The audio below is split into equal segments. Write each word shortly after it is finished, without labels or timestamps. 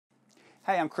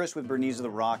Hi, I'm Chris with Bernese of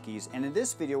the Rockies, and in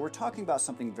this video we're talking about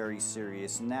something very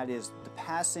serious, and that is the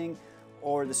passing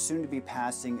or the soon-to-be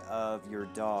passing of your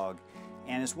dog.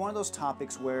 And it's one of those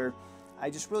topics where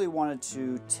I just really wanted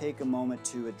to take a moment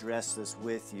to address this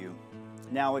with you.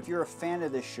 Now, if you're a fan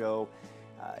of this show,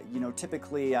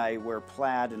 typically I wear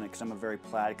plaid, and because I'm a very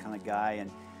plaid kind of guy,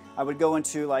 and I would go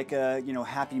into like a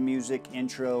happy music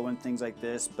intro and things like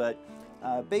this. But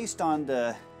based on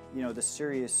the the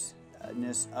seriousness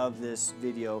of this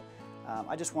video,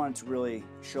 I just wanted to really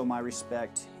show my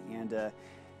respect, and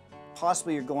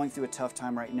possibly you're going through a tough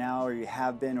time right now, or you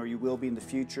have been, or you will be in the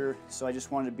future. So I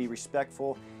just wanted to be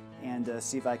respectful and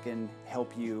see if I can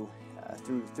help you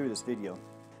through this video.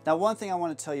 Now, one thing I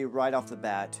want to tell you right off the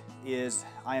bat is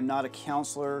I am not a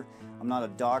counselor, I'm not a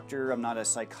doctor, I'm not a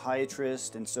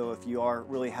psychiatrist, and so if you are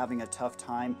really having a tough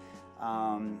time,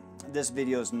 this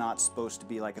video is not supposed to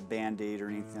be like a band-aid or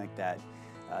anything like that.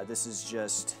 This is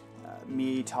just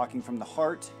me talking from the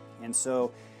heart, and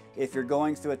so if you're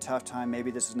going through a tough time, maybe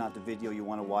this is not the video you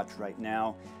want to watch right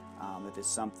now. If it's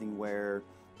something where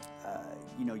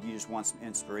you just want some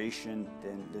inspiration,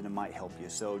 then it might help you.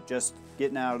 So just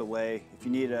getting out of the way. If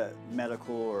you need a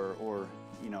medical or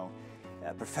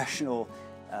professional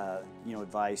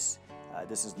advice,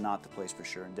 this is not the place for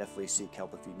sure, and definitely seek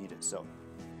help if you need it.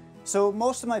 So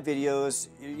most of my videos,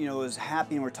 is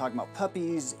happy, and we're talking about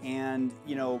puppies and,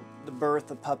 the birth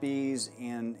of puppies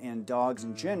and dogs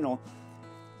in general.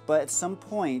 But at some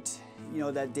point,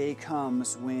 that day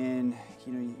comes when,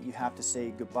 you have to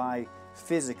say goodbye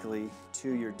physically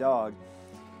to your dog.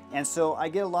 And so I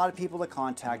get a lot of people that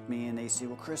contact me, and they say,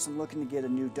 well, Chris, I'm looking to get a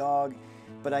new dog,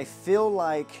 but I feel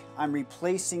like I'm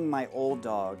replacing my old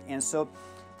dog. And so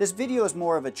this video is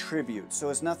more of a tribute.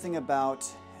 So it's nothing about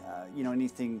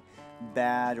anything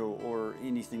bad or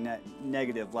anything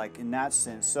negative, like in that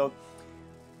sense. So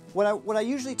what I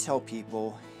usually tell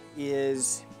people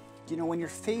is, when you're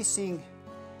facing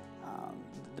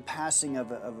the passing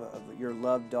of your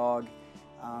loved dog,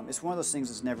 it's one of those things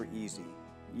that's never easy.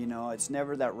 It's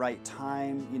never that right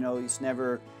time. It's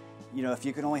never, if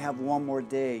you could only have one more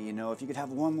day, if you could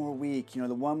have one more week,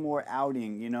 the one more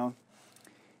outing,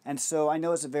 And so I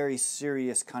know it's a very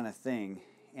serious kind of thing.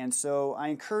 And so I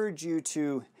encourage you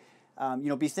to,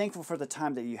 be thankful for the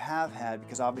time that you have had,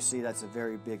 because obviously that's a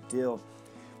very big deal.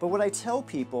 But what I tell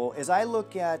people is I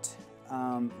look at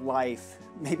life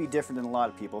maybe different than a lot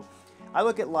of people. I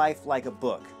look at life like a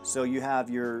book. So you have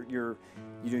your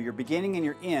beginning and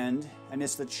your end, and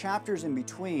it's the chapters in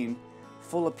between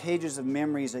full of pages of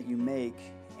memories that you make.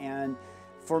 And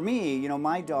for me,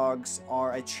 my dogs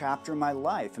are a chapter in my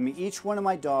life. I mean, each one of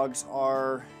my dogs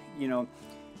are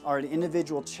an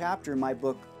individual chapter in my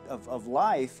book of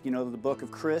life, the book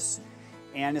of Chris.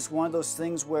 And it's one of those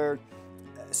things where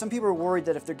some people are worried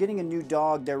that if they're getting a new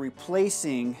dog, they're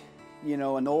replacing,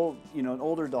 an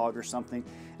older dog or something.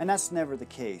 And that's never the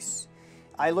case.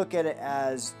 I look at it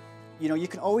as, you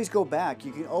can always go back.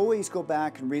 You can always go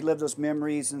back and relive those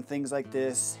memories and things like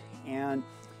this. And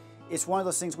it's one of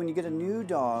those things, when you get a new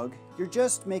dog, you're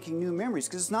just making new memories,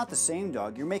 because it's not the same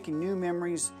dog. You're making new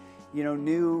memories,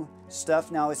 new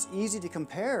stuff. Now, it's easy to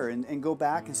compare and go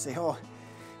back and say, oh,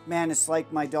 man, it's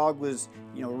like my dog was,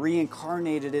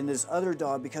 reincarnated in this other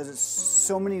dog, because it's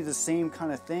so many of the same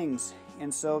kind of things.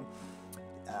 And so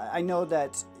I know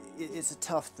that it's a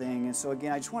tough thing. And so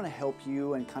again, I just want to help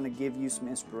you and kind of give you some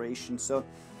inspiration. So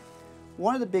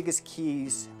one of the biggest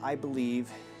keys, I believe,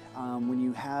 when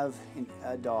you have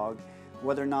a dog,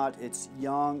 whether or not it's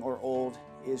young or old,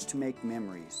 is to make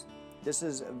memories. This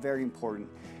is very important.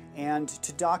 And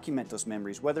to document those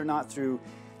memories, whether or not through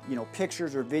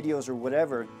pictures or videos or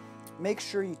whatever. Make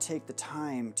sure you take the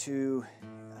time to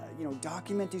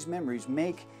document these memories.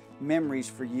 Make memories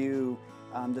for you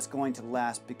that's going to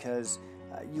last, because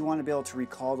you want to be able to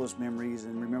recall those memories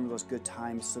and remember those good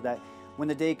times, so that when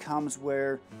the day comes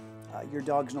where your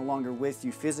dog's no longer with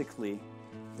you physically,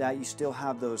 that you still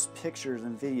have those pictures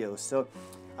and videos. So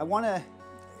I want to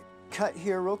cut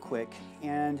here real quick,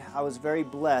 and I was very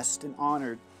blessed and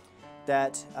honored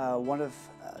that one of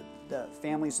the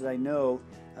families that I know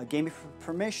gave me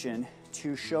permission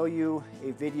to show you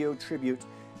a video tribute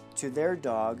to their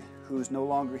dog, who is no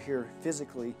longer here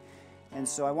physically. And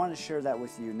so I wanted to share that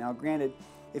with you. Now, granted,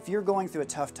 if you're going through a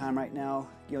tough time right now,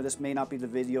 this may not be the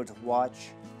video to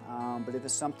watch, but if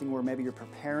it's something where maybe you're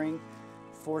preparing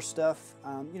for stuff,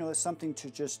 it's something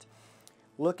to just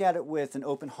look at it with an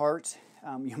open heart.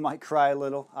 You might cry a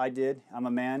little. I did. I'm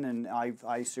a man, and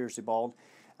I seriously bawled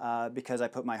because I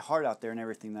put my heart out there in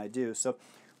everything that I do. So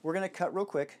we're going to cut real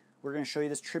quick. We're going to show you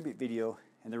this tribute video,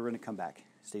 and then we're going to come back.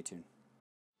 Stay tuned.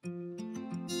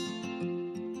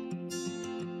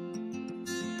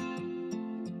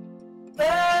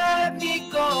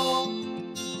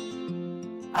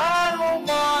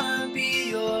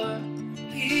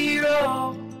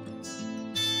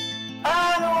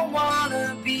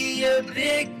 a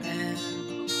big man.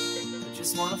 I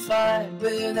just wanna fight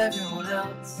with everyone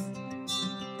else.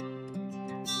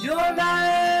 You're my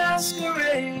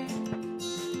masquerade.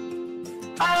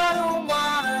 I don't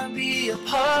wanna be a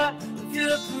part of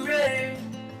your parade.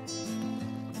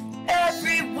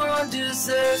 Everyone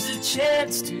deserves a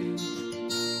chance to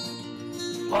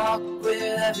walk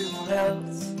with everyone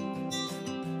else,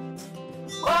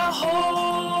 while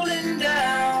holding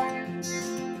down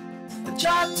a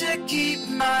job to keep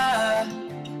my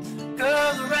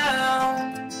girl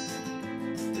around,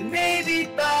 and maybe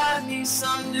buy me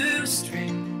some new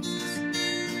strings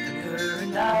and her a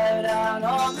night out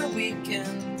on the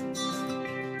weekend.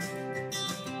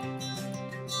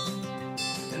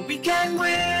 And we can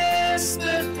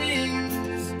whisper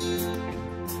things,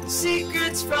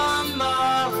 secrets from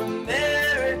our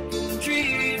American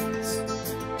dreams.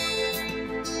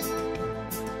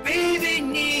 Baby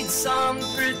needs some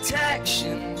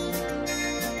protection,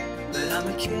 but I'm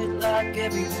a kid like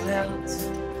everyone else.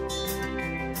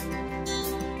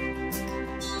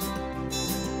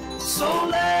 So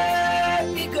let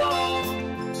me go.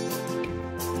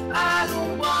 I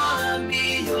don't wanna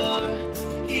be your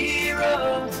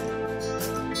hero.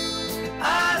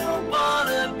 I don't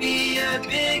wanna be a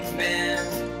big man.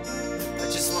 I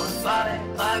just wanna fight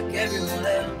like everyone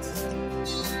else.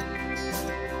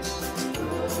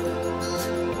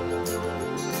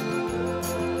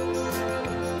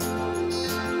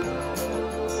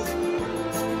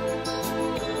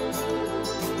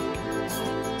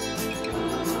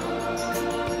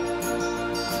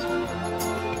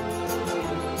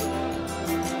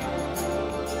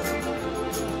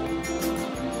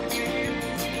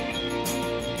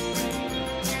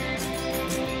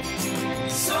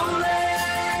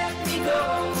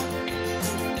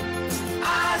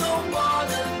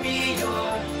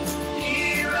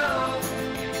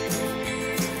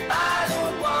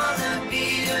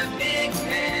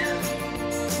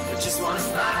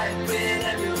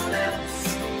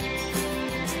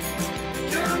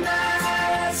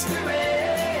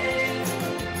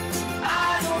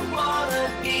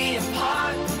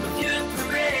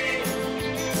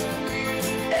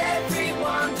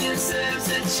 Deserves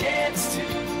a chance to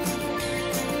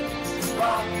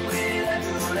walk with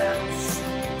everyone else.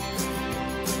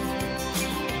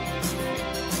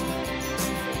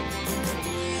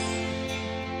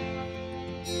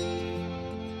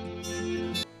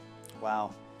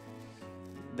 Wow,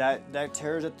 that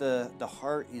tears at the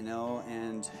heart, you know,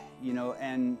 and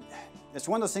it's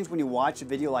one of those things when you watch a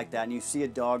video like that and you see a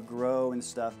dog grow and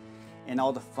stuff, and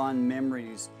all the fun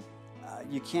memories.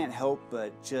 You can't help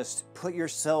but just put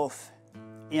yourself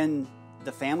in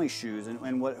the family shoes and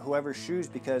whoever's shoes,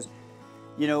 because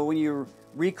when you're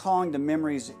recalling the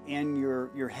memories in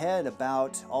your head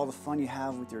about all the fun you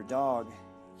have with your dog,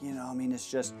 I mean, it's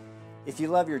just, if you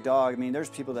love your dog, I mean, there's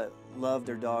people that love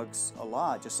their dogs a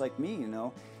lot, just like me,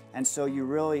 and so you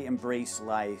really embrace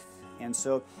life. And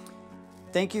so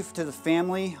thank you to the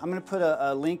family. I'm going to put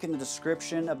a link in the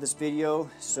description of this video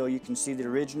so you can see the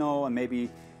original and maybe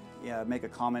make a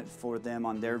comment for them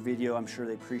on their video. I'm sure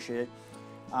they appreciate it.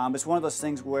 It's one of those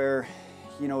things where,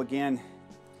 again,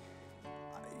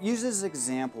 use this as an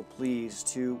example, please,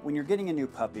 to when you're getting a new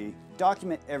puppy,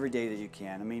 document every day that you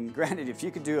can. I mean, granted, if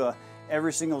you could do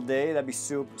every single day, that'd be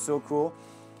so cool.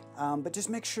 But just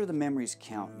make sure the memories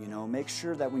count, Make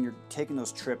sure that when you're taking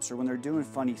those trips or when they're doing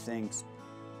funny things,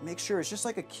 make sure it's just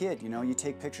like a kid, You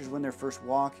take pictures when they're first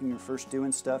walking or first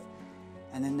doing stuff.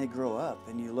 And then they grow up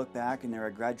and you look back and they're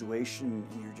at graduation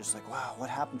and you're just like, wow, what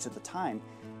happened to the time?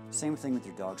 Same thing with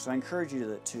your dog. So I encourage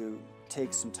you to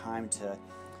take some time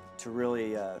to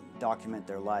really document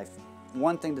their life.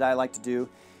 One thing that I like to do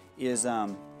is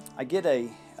I get a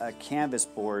canvas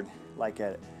board, like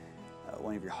at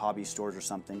one of your hobby stores or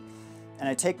something, and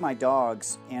I take my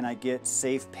dogs and I get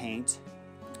safe paint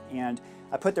and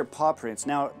I put their paw prints.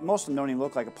 Now, most of them don't even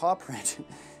look like a paw print.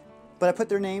 But I put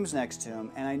their names next to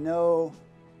them, and I know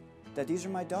that these are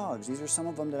my dogs. These are some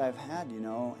of them that I've had,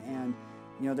 and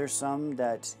there's some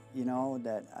that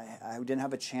that I didn't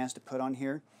have a chance to put on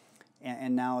here,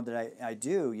 and now that I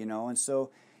do, and so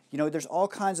there's all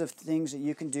kinds of things that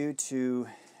you can do to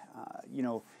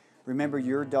remember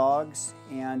your dogs.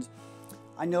 And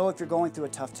I know if you're going through a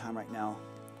tough time right now,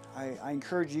 I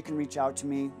encourage you can reach out to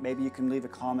me. Maybe you can leave a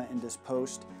comment in this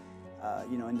post.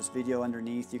 In this video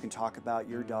underneath, you can talk about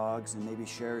your dogs and maybe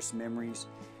share some memories.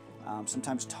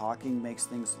 Sometimes talking makes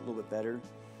things a little bit better.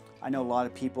 I know a lot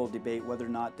of people debate whether or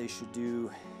not they should do,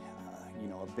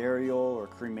 a burial or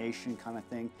cremation kind of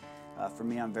thing. For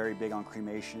me, I'm very big on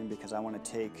cremation because I want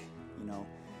to take,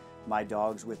 my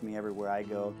dogs with me everywhere I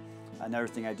go. Another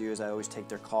thing I do is I always take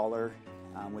their collar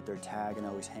with their tag and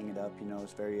always hang it up, you know,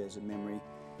 it's very as a memory.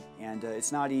 And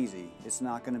it's not easy. It's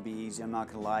not going to be easy. I'm not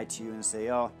going to lie to you and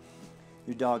say, oh,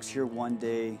 your dog's here one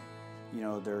day, you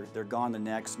know, they're gone the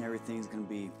next, and everything's going to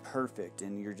be perfect.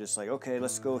 And you're just like, okay,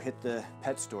 let's go hit the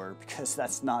pet store, because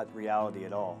that's not reality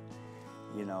at all,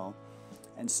 you know.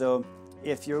 And so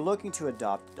if you're looking to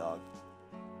adopt a dog,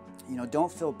 you know,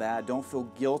 don't feel bad, don't feel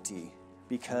guilty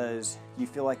because you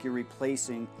feel like you're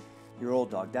replacing your old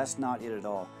dog. That's not it at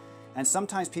all. And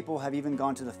sometimes people have even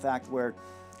gone to the fact where,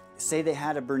 say they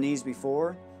had a Bernese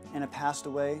before and it passed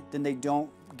away, then they don't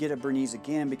get a Bernese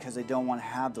again because they don't want to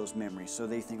have those memories. So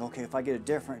they think, okay, if I get a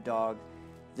different dog,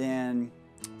 then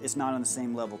it's not on the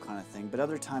same level kind of thing. But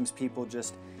other times people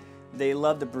just, they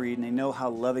love the breed and they know how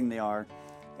loving they are,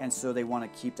 and so they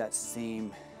want to keep that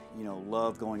same, you know,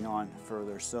 love going on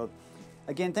further. So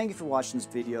again, thank you for watching this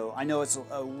video. I know it's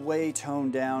a way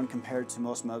toned down compared to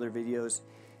most of my other videos,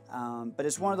 but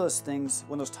it's one of those things,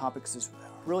 one of those topics is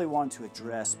really wanted to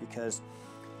address, because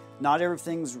not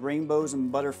everything's rainbows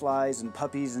and butterflies and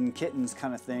puppies and kittens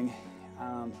kind of thing.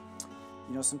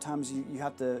 You know, sometimes you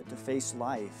have to face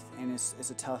life, and it's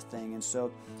a tough thing. And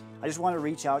so I just want to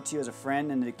reach out to you as a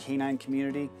friend in the canine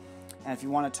community. And if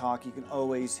you want to talk, you can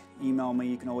always email me.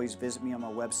 You can always visit me on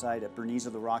my website at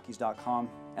bernesesoftherockies.com.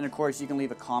 And of course, you can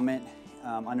leave a comment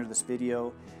under this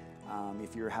video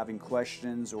if you're having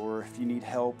questions or if you need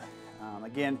help.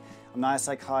 Again, I'm not a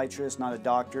psychiatrist, not a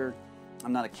doctor.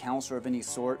 I'm not a counselor of any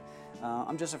sort.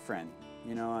 I'm just a friend.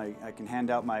 You know, I can hand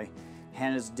out my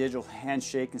hand as a digital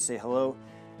handshake and say hello.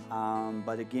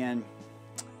 But again,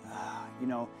 you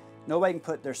know, nobody can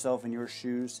put themselves in your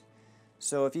shoes.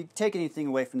 So if you take anything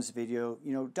away from this video,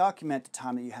 you know, document the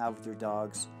time that you have with your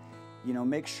dogs. You know,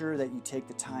 make sure that you take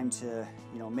the time to,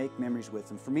 you know, make memories with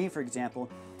them. For me, for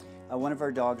example, one of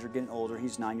our dogs are getting older.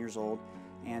 He's 9 years old,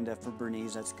 and for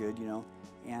Bernese, that's good, you know.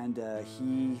 And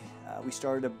we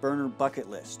started a burner bucket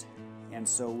list, and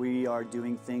so we are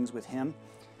doing things with him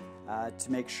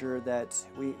to make sure that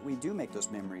we do make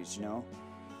those memories, you know.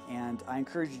 And I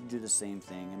encourage you to do the same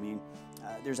thing. I mean,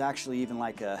 there's actually even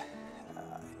like a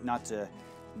not to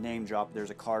name drop, there's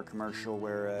a car commercial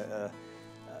where a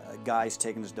guy's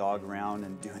taking his dog around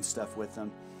and doing stuff with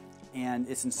him, and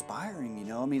it's inspiring, you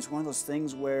know. I mean, it's one of those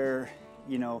things where,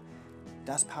 you know,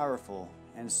 that's powerful.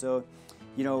 And so,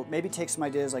 you know, maybe take some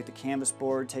ideas like the canvas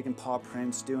board, taking paw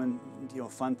prints, doing, you know,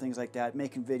 fun things like that,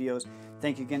 making videos.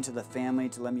 Thank you again to the family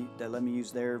to let me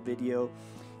use their video.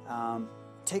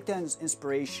 Take that as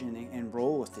inspiration and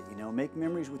roll with it, you know. Make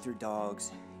memories with your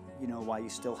dogs, you know, while you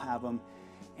still have them.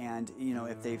 And, you know,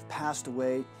 if they've passed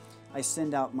away, I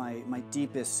send out my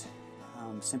deepest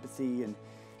sympathy.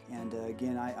 And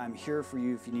again, I'm here for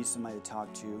you if you need somebody to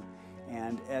talk to.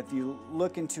 And if you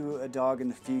look into a dog in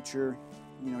the future,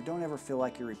 you know, don't ever feel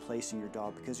like you're replacing your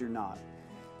dog, because you're not.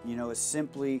 You know, it's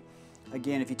simply,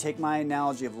 again, if you take my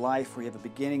analogy of life where you have a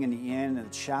beginning and the end, and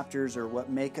the chapters are what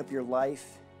make up your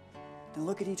life, then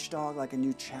look at each dog like a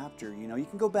new chapter. You know, you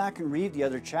can go back and read the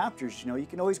other chapters. You know, you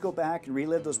can always go back and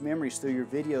relive those memories through your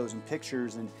videos and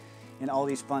pictures and all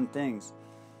these fun things.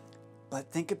 But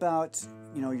think about,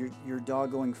 you know, your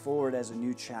dog going forward as a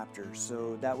new chapter.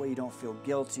 So that way you don't feel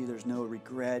guilty. There's no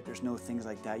regret. There's no things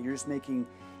like that. You're just making,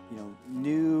 you know,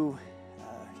 new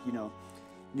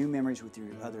memories with your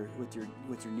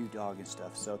new dog and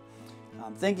stuff. So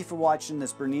thank you for watching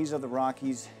this Bernese of the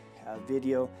Rockies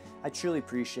video. I truly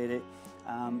appreciate it.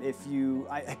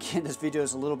 Again, this video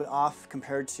is a little bit off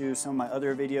compared to some of my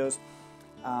other videos,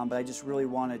 but I just really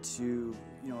wanted to,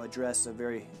 you know, address a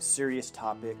very serious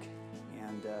topic,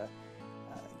 and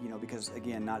you know, because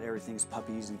again, not everything's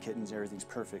puppies and kittens, everything's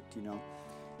perfect, you know.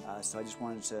 So I just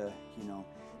wanted to, you know,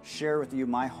 share with you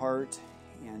my heart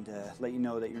and let you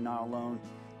know that you're not alone,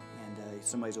 and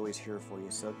somebody's always here for you.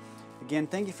 So again,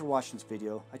 thank you for watching this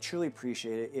video. I truly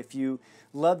appreciate it. If you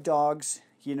love dogs,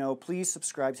 you know, please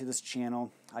subscribe to this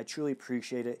channel. I truly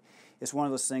appreciate it. It's one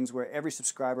of those things where every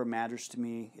subscriber matters to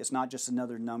me. It's not just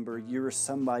another number. You're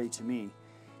somebody to me,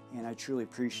 and I truly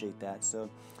appreciate that. So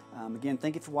again,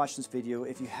 thank you for watching this video.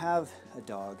 If you have a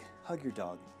dog, hug your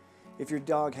dog. If your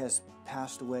dog has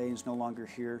passed away and is no longer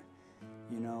here,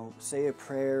 you know, say a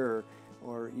prayer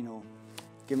or you know,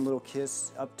 give him a little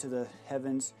kiss up to the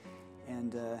heavens,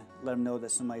 and let him know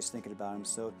that somebody's thinking about him.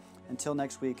 So until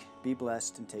next week, be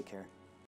blessed and take care.